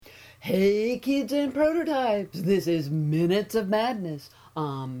Hey kids and prototypes, this is Minutes of Madness.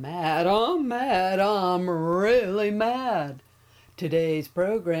 I'm mad, I'm really mad. Today's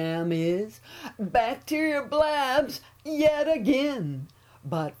program is Bacteria Blabs yet again.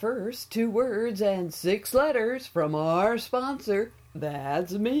 But first, 2 words and 6 letters from our sponsor,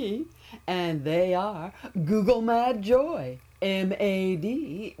 that's me, and they are Google Mad Joy.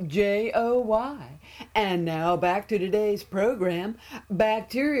 Madjoy. And now back to today's program,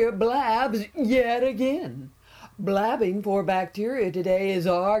 Bacteria Blabs yet again. Blabbing for bacteria today is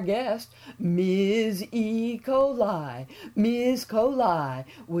our guest, Ms. E. Coli. Ms. Coli,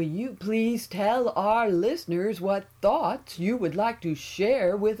 will you please tell our listeners what thoughts you would like to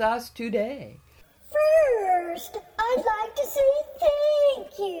share with us today? First, I'd like to say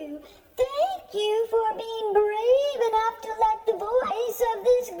thank you. Thank you for being brave enough to let the voice of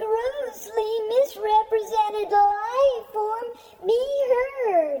this grossly misrepresented life form be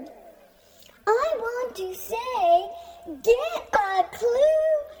heard. I want to say, get a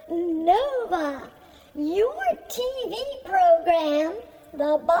clue, Nova. Your TV program,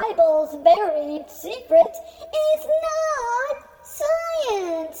 The Bible's Buried Secrets, is not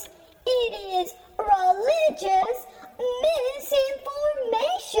science. It is religious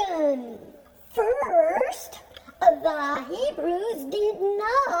misinformation. First, the Hebrews did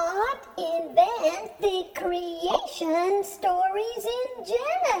not invent the creation stories in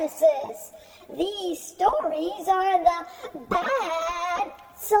Genesis. These stories are the bad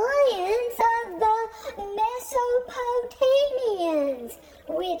science of the Mesopotamians,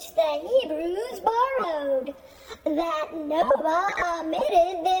 which the Hebrews borrowed. That Noah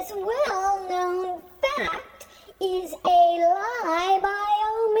omitted this well-known fact is a lie by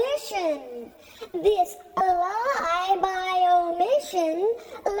omission. This lie by omission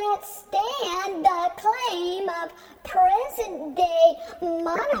lets stand the claim of present-day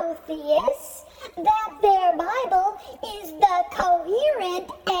monotheists that their Bible is the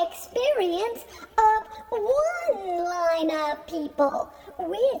coherent experience of one line of people,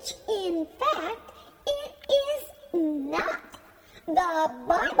 which in fact it is not. The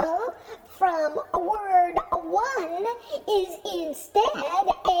Bible, from word one, is instead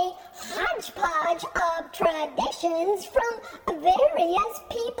a hodgepodge of traditions from various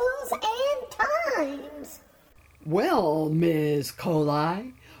peoples and times. Well, Ms.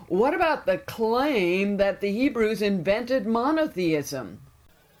 Coli, what about the claim that the Hebrews invented monotheism?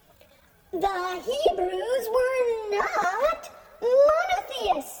 The Hebrews were not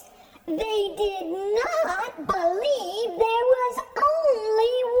monotheists. They did not believe there was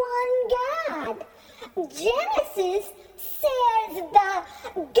only one God. Genesis says the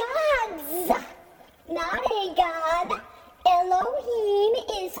gods, not a God. Elohim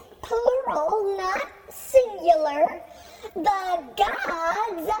is plural, not singular. The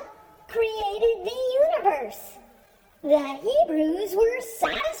gods created the universe. The Hebrews were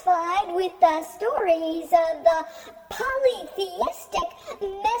satisfied with the stories of the polytheistic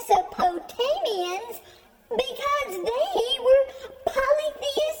Mesopotamians because they were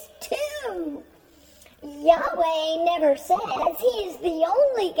polytheists too. Yahweh never says he is the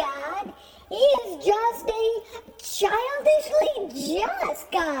only God. He is just a childishly just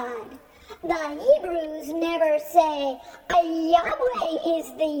God. The Hebrews never say Yahweh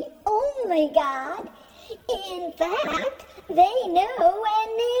is the only God. In fact, they know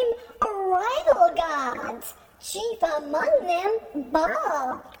and name rival gods, chief among them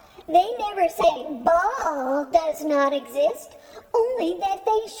Baal. They never say Baal does not exist, only that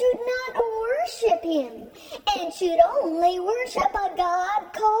they should not worship him, and should only worship a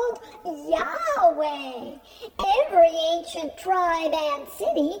God called Yahweh. Every ancient tribe and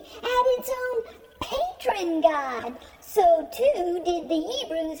city had its own patron god, so too did the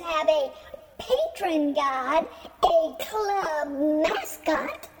Hebrews have a patron god, a club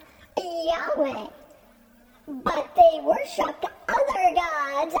mascot, Yahweh. But they worshipped other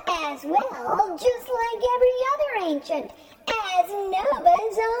gods as well, just like every other ancient, as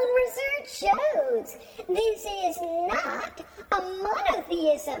Nova's own research shows. This is not a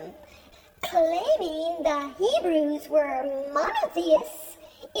monotheism. Claiming the Hebrews were monotheists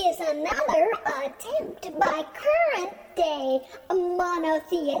is another attempt by current-day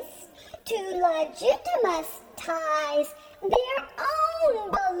monotheists to legitimize their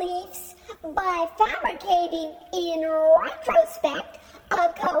own beliefs by fabricating in retrospect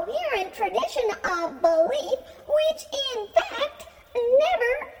a coherent tradition of belief which in fact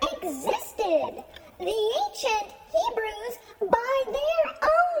never existed. The ancient Hebrews, by their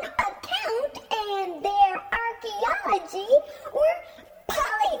own account and their archaeology, were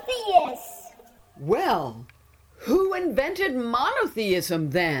polytheists. Well, who invented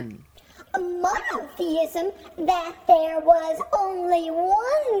monotheism then? monotheism, that there was only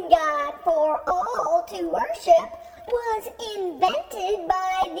one God for all to worship, was invented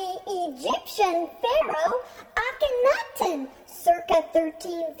by the Egyptian pharaoh Akhenaten circa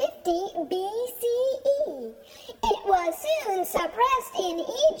 1350 BCE. It was soon suppressed in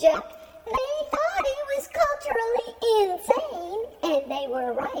Egypt. They thought it was culturally insane, and they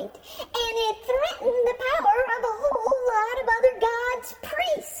were right, and it threatened the power of a whole lot of other gods'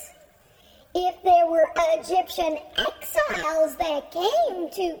 priests. If there were Egyptian exiles that came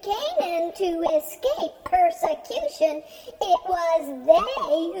to Canaan to escape persecution, it was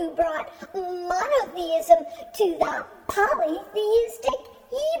they who brought monotheism to the polytheistic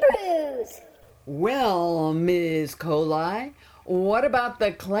Hebrews. Well, Ms. Coli, what about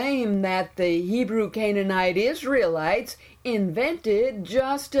the claim that the Hebrew Canaanite Israelites invented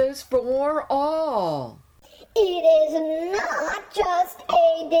justice for all? It is not just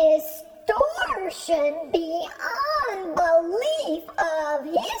a distortion beyond belief of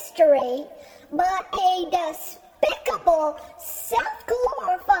history, but a despicable,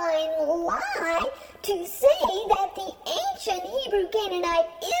 self-glorifying lie to say that the ancient Hebrew Canaanite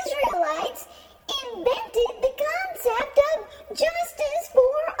Israelites invented the concept of justice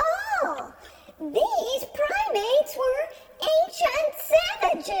for all. These primates were ancient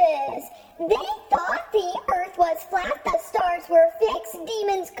savages. They thought the earth was flat, the stars were fixed,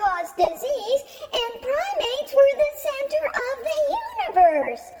 demons caused disease, and primates were the center of the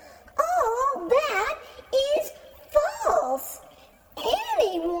universe. All that is false.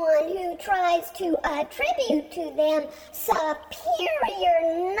 Anyone who tries to attribute to them superior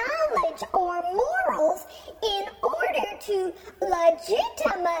knowledge or morals in order to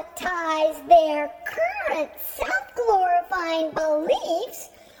legitimatize their current self-glorifying beliefs,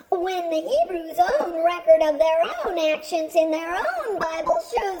 when the Hebrews' own record of their own actions in their own Bible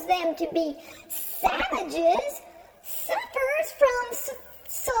shows them to be savages, suffers from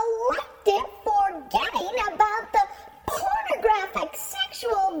selective forgetting about the pornographic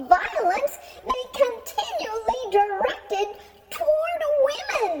sexual violence they continually directed toward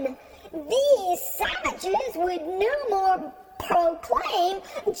women. These savages would no more proclaim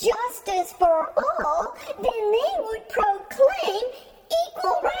justice for all than they would proclaim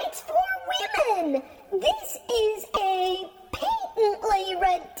equal rights for women. This is a patently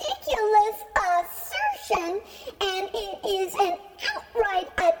ridiculous assertion, and it is an outright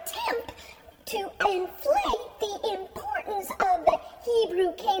attempt to inflate the importance of the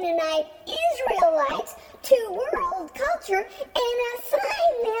Hebrew Canaanite Israelites to world culture and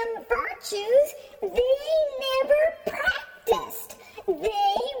assign them virtues they never practiced.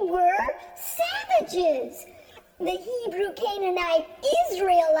 They were savages. The Hebrew Canaanite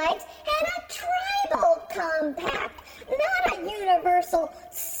Israelites had a tribal compact, not a universal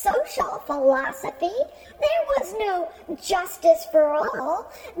social philosophy. There was no justice for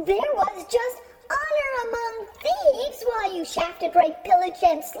all. There was just honor among thieves while you shafted, raped, pillaged,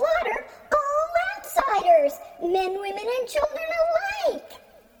 and slaughtered all outsiders, men, women, and children alike,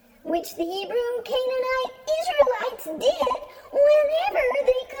 which the Hebrew Canaanite Israelites did whenever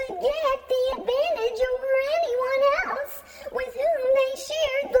they could get the advantage over anyone else with whom they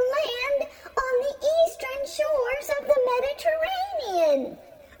shared the land on the eastern shores of the Mediterranean.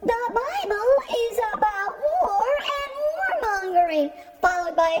 The Bible is about war and warmongering,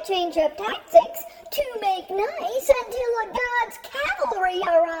 followed by a change of tactics to make nice until a God's cavalry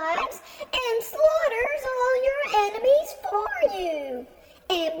arrives and slaughters all your enemies for you.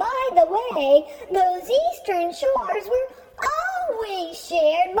 And by the way, those eastern shores were always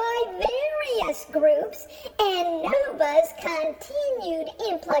shared by various groups, and Nova's continued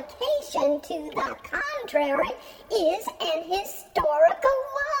implication to the contrary is an historical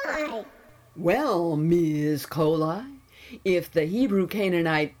lie. Well, Ms. Coli, if the Hebrew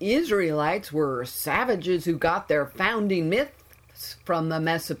Canaanite Israelites were savages who got their founding myths from the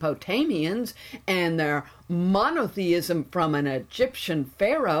Mesopotamians and their monotheism from an Egyptian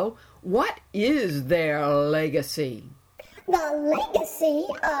pharaoh, what is their legacy? The legacy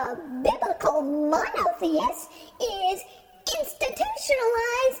of biblical monotheists is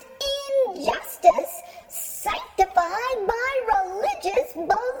institutionalized injustice, sanctified by religious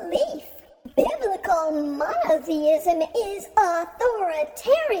belief. Biblical monotheism is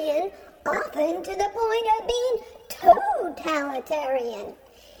authoritarian, often to the point of being totalitarian.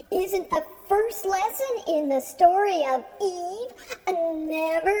 Isn't the first lesson in the story of Eve,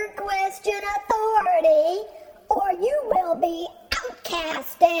 never question authority, or you will be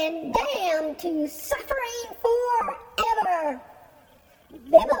outcast and damned to suffering forever?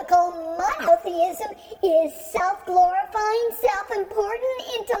 Biblical monotheism is self-glorifying, self-important,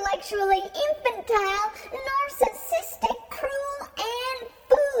 intellectually infantile, narcissistic, cruel, and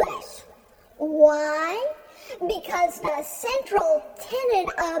foolish. Why? Because the central tenet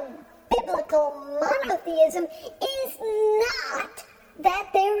of biblical monotheism is not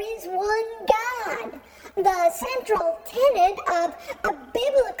that there is one God. The central tenet of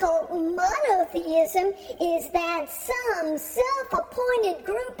biblical monotheism is that some self-appointed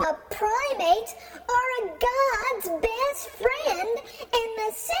group of primates are a God's best friend and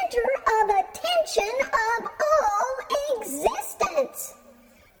the center of attention of all existence.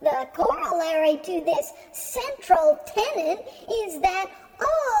 The corollary to this central tenet is that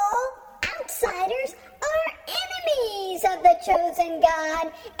all outsiders are enemies of the chosen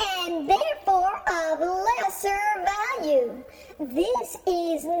God and therefore of lesser value. This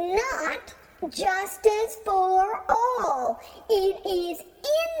is not justice for all. It is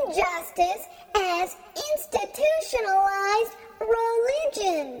injustice as institutionalized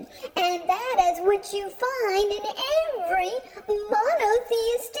religion, and that is what you find in every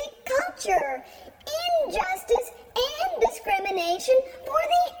monotheistic culture. Injustice and discrimination for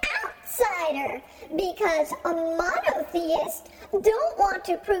the outsider, because a monotheist don't want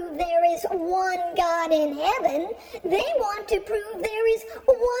to prove there is one God in heaven. They want to prove there is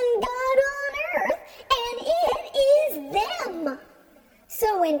one God on earth, and it is them.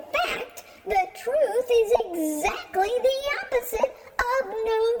 So in fact, the truth is exactly the opposite of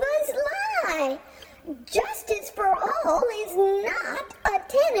Nova's lie. Justice for all is not a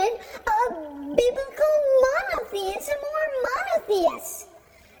tenet of biblical monotheism or monotheists.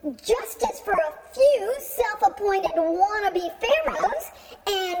 Justice for a few self-appointed wannabe pharaohs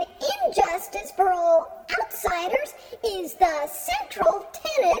and injustice for all outsiders is the central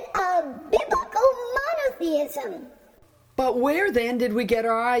tenet of biblical monotheism. But where then did we get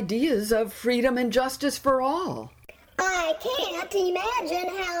our ideas of freedom and justice for all? I can't imagine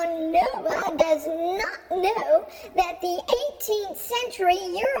how Nova does not know that the 18th century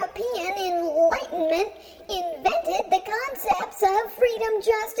European Enlightenment invented the concepts of freedom,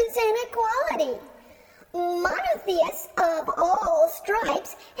 justice, and equality. Monotheists of all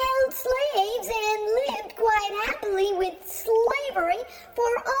stripes held slaves and lived quite happily with slavery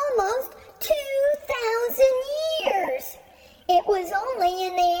for almost 2,000 years. It was only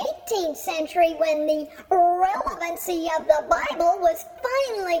in the 18th century when the relevancy of the Bible was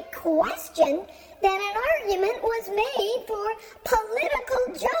finally questioned that an argument was made for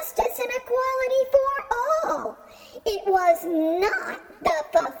political justice and equality for all. It was not the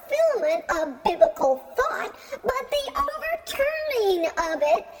fulfillment of biblical thought, but the overturning of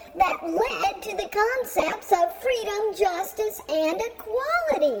it that led to the concepts of freedom, justice, and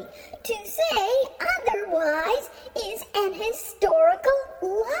equality. To say otherwise is an historical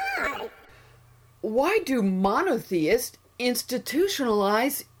lie. Why do monotheists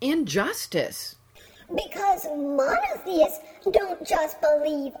institutionalize injustice? Because monotheists don't just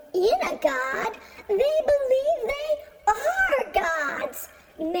believe in a God, they believe they are gods.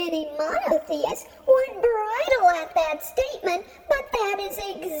 Many monotheists would bridle at that statement, but that is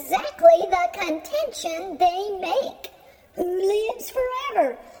exactly the contention they make. Who lives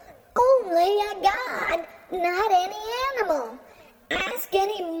forever? Only a God, not any animal. Ask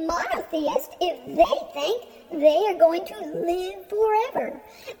any monotheist if they think they are going to live forever.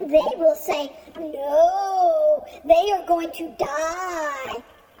 They will say, no, they are going to die.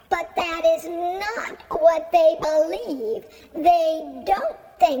 But that is not what they believe. They don't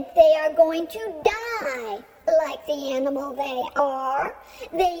think they are going to die like the animal they are.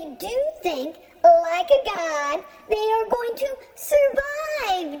 They do think, like a God, they are going to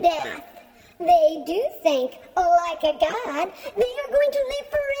survive death. They do think, like a God, they are going to live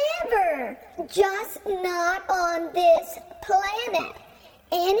forever, just not on this planet.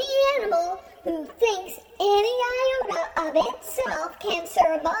 Any animal who thinks any iota of itself can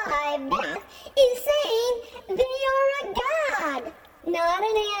survive death is saying they are a God, not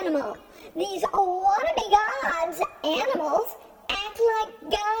an animal. These wannabe gods, animals, act like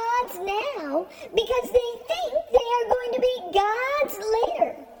gods now because they think they are going to be gods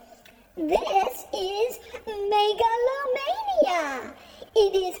later. This is megalomania.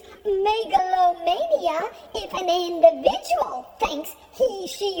 It is megalomania if an individual thinks he,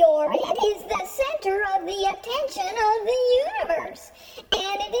 she, or it is the center of the attention of the universe.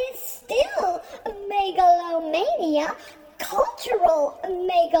 And it is still megalomania, cultural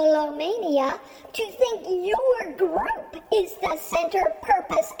megalomania, to think your group is the center,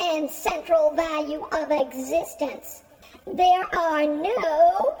 purpose, and central value of existence. There are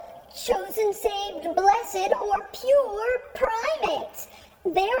no chosen, saved, blessed, or pure primates.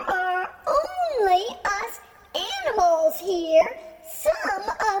 There are only us animals here, some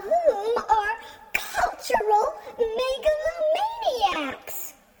of whom are cultural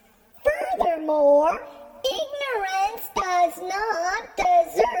megalomaniacs. Furthermore, ignorance does not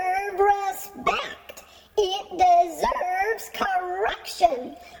deserve respect. It deserves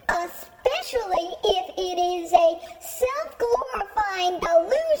correction, especially if it is a self-glorifying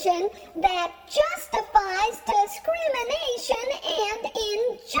delusion that justifies discrimination and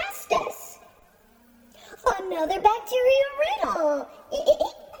injustice. Another bacterial riddle.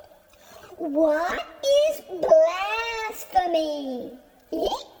 What is blasphemy?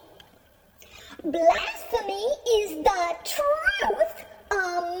 Blasphemy is the truth a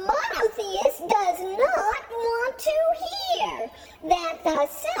monotheist does not want to hear. That the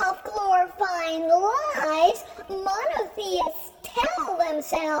self-glorifying lies monotheists tell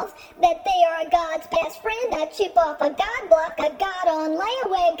themselves that they are God's best friend, a chip off a God block, a God on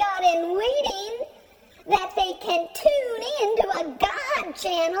layaway, a God in waiting, that they can tune into a God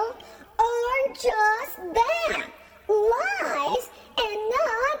channel, are just that, lies and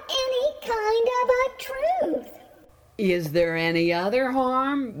not any kind of a truth. Is there any other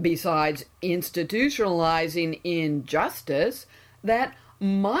harm besides institutionalizing injustice that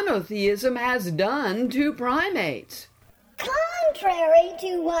monotheism has done to primates? Contrary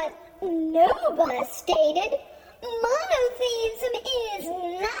to what Nova stated, monotheism is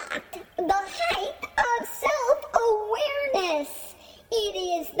not the height of self-awareness. It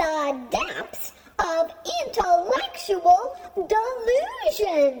is the depths of intellectual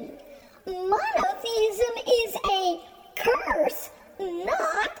delusion. Monotheism is a curse,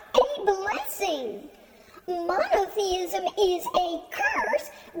 not a blessing. Monotheism is a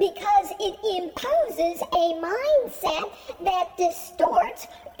curse because it imposes a mindset that distorts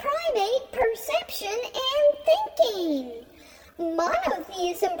primate perception and thinking.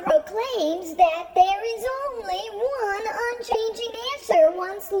 Monotheism proclaims that there is only one unchanging answer,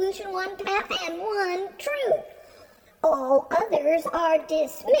 one solution, one path, and one truth. All others are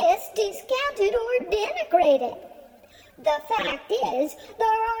dismissed, discounted, or denigrated. The fact is, there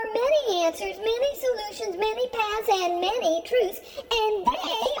are many answers, many solutions, many paths, and many truths, and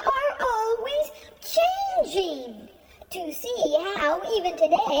they are always changing. To see how, even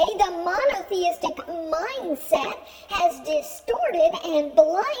today, the monotheistic mindset has distorted and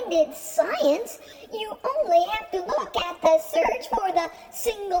blinded science, you only have to look at the search for the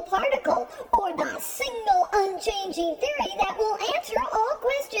single particle or the single unchanging theory that will answer all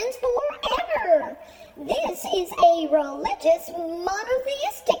questions forever. This is a religious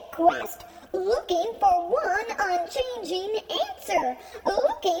monotheistic quest, looking for one unchanging answer,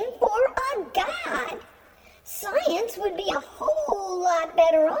 looking for a God. Science would be a whole lot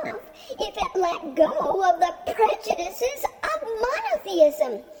better off if it let go of the prejudices of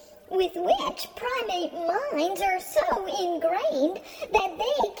monotheism, with which primate minds are so ingrained that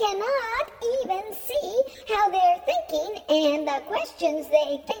they cannot even see how they're thinking, and the questions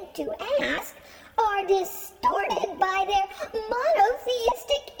they think to ask are distorted by their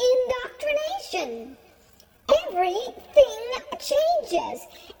monotheistic indoctrination. Everything changes,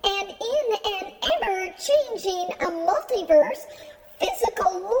 and in an ever-changing multiverse,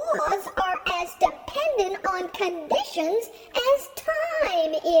 physical laws are as dependent on conditions as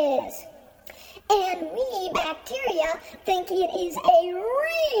time is. And we bacteria think it is a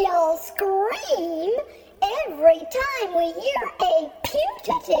real scream every time we hear a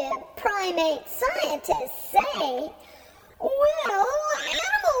putative primate scientist say, "Well,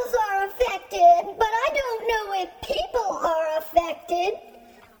 animals are affected, but I don't know if people are affected."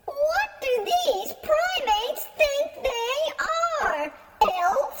 What do these primates think they are?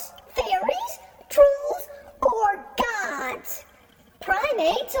 Elves, fairies, trolls, or gods?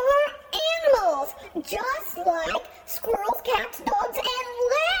 Primates are animals, just like squirrels, cats, dogs, and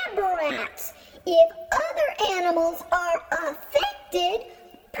lab rats. If other animals are affected,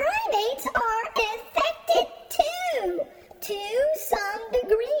 primates are affected too, to some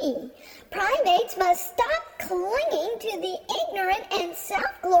degree. Primates must stop clinging to the ignorant and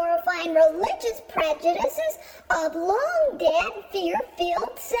self-glorifying religious prejudices of long-dead,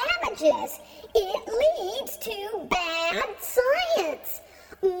 fear-filled savages. It leads to bad science.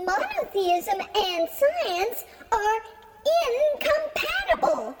 Monotheism and science are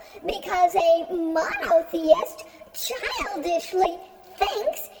incompatible because a monotheist childishly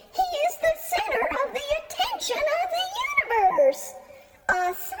thinks he is the center of the attention of the universe.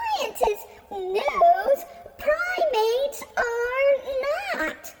 A scientist knows primates are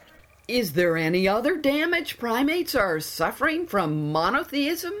not. Is there any other damage primates are suffering from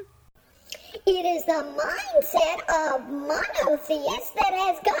monotheism? It is the mindset of monotheists that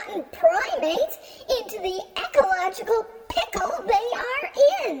has gotten primates into the ecological pickle they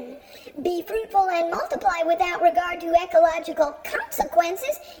are in. Be fruitful and multiply without regard to ecological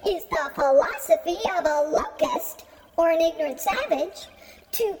consequences is the philosophy of a locust or an ignorant savage.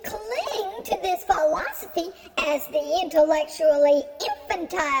 To cling to this philosophy, as the intellectually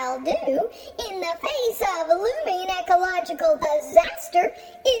infantile do, in the face of looming ecological disaster,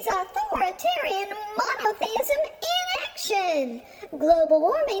 is authoritarian monotheism in action. Global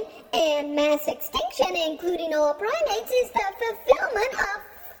warming and mass extinction, including all primates, is the fulfillment of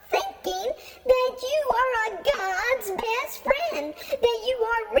thinking that you are a God's best friend, that you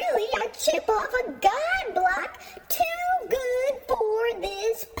are really a chip off a God block, too good for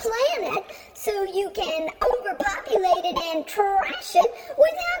this planet, so you can overpopulate it and trash it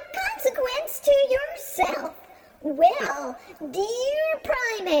without consequence to yourself. Well, dear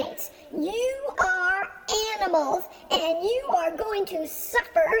primates, you are animals, and you are going to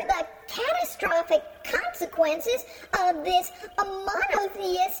suffer the catastrophic consequences of this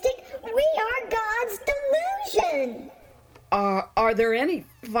monotheistic "we are God's" delusion. Are there any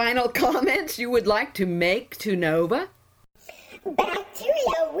final comments you would like to make to Nova?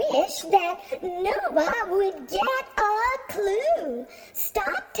 Bacteria wish that Nova would get a clue.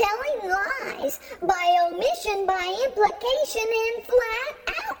 Stop telling lies by omission, by implication, and flat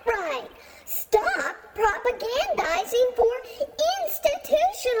outright. Stop propagandizing for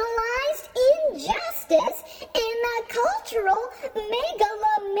institutionalized injustice and the cultural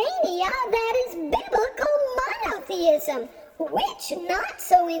megalomania that is biblical monotheism, which, not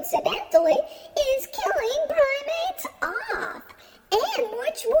so incidentally, is killing primates off, and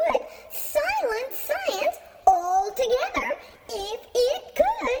which would silence science altogether if it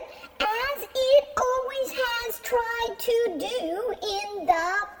could, as it always has tried to do in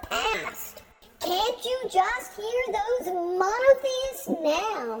the past. Can't you just hear those monotheists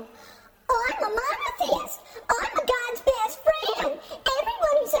now? I'm a monotheist. I'm a God's best friend.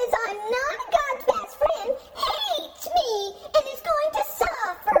 Everyone who says I'm not a God's best friend hates me and is going to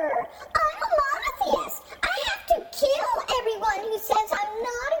suffer. I'm a monotheist. I have to kill everyone who says I'm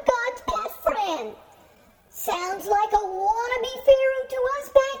not a God's best friend. Sounds like a wannabe pharaoh to us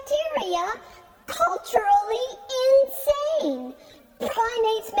bacteria. Culturally insane.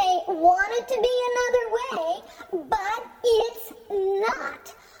 Primates may want it to be another way, but it's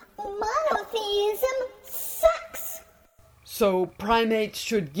not. Monotheism sucks. So primates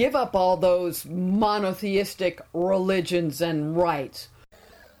should give up all those monotheistic religions and rites.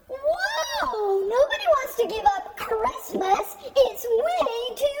 Whoa! Nobody wants to give up Christmas. It's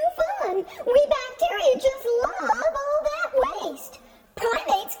way too fun. We bacteria just love all that waste.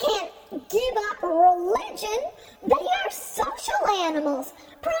 Primates can't give up religion. They are social animals.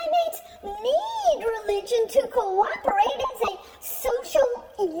 Primates need religion to cooperate as a social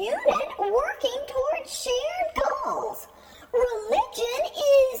unit working towards shared goals. Religion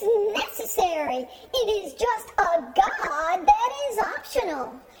is necessary. It is just a God that is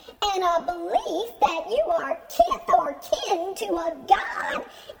optional. And a belief that you are kith or kin to a God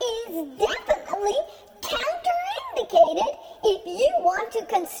is definitely counterindicated if you want to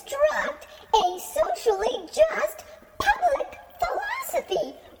construct a socially just public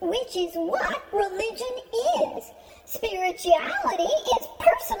philosophy, which is what religion is. Spirituality is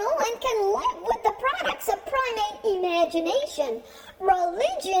personal and can live with the products of primate imagination.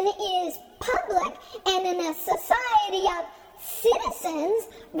 Religion is public, and in a society of citizens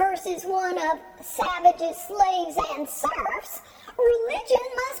versus one of savages, slaves, and serfs, religion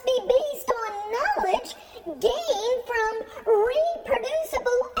must be based on knowledge gained from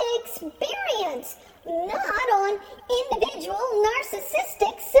reproducible experience, not on individual,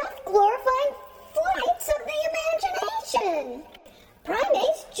 narcissistic, self-glorifying flights of the imagination.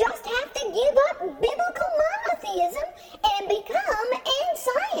 Primates just have to give up biblical monotheism and become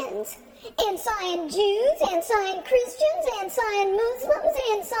ensigns. Ensign Jews, ensign Christians, ensign Muslims,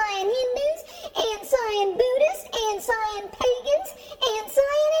 ensign Hindus, ensign Buddhists, ensign pagans,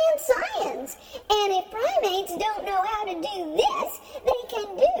 ensigns. And if primates don't know how to do this, they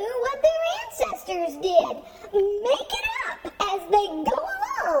can do what their ancestors did. Make it up as they go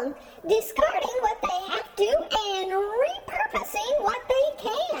along, discarding what they have to and repurposing what they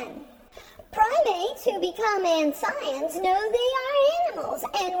can. Primates who become ensigns know they are animals,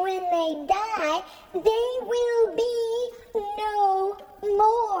 and when they die, they will be no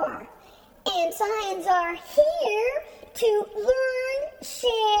more. Ensigns are here to learn,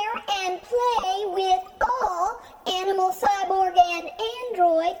 share, and play with all animal, cyborg, and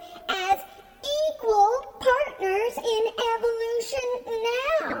android as equal partners in evolution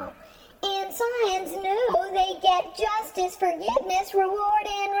now.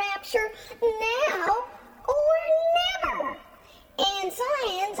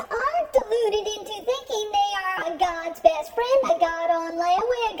 best friend, a god on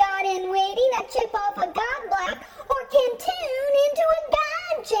layaway, a god in waiting, a chip off a god block, or can tune into a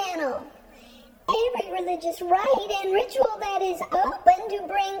god channel. Every religious rite and ritual that is open to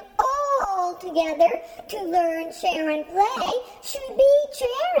bring all together to learn, share, and play should be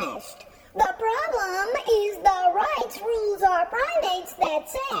cherished. The problem is the rights rules are primates that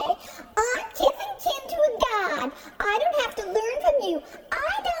say, I'm kith and kin to a god. I don't have to learn from you.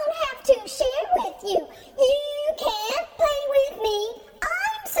 I don't have to share with you. You can't play with me.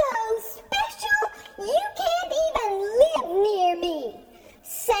 I'm so special, you can't even live near me.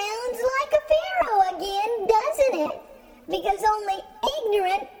 Sounds like a pharaoh again, doesn't it? Because only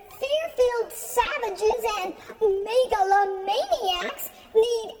ignorant, fear-filled savages and megalomaniacs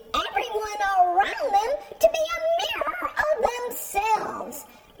need everyone around them to be a mirror of themselves.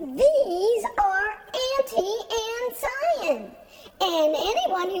 These are anti-Ansian. And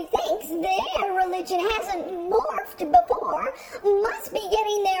anyone who thinks their religion hasn't morphed before must be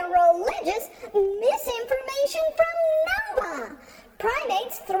getting their religious misinformation from Nova.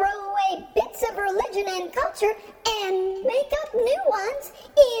 Primates throw away bits of religion and culture and make up new ones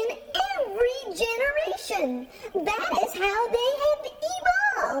in every generation. That is how they have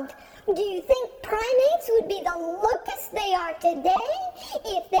evolved. Do you think primates would be the locusts they are today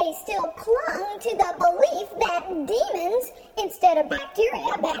if they still clung to the belief that demons, instead of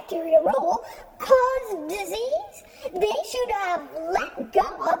bacteria rule, cause disease? They should have let go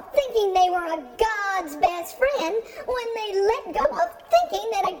of thinking they were a god's best friend when they let go of thinking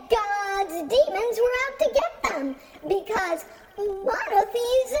that a god's demons were out to get them, because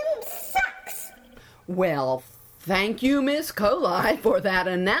monotheism sucks. Well, thank you, Miss Coli, for that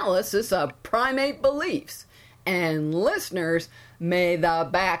analysis of primate beliefs. And listeners, may the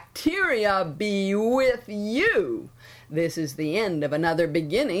bacteria be with you. This is the end of another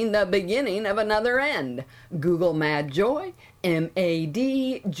beginning, the beginning of another end. Google Mad Joy,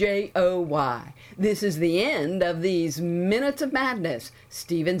 Madjoy. This is the end of these Minutes of Madness.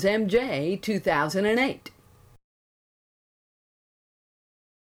 Stevens MJ, 2008.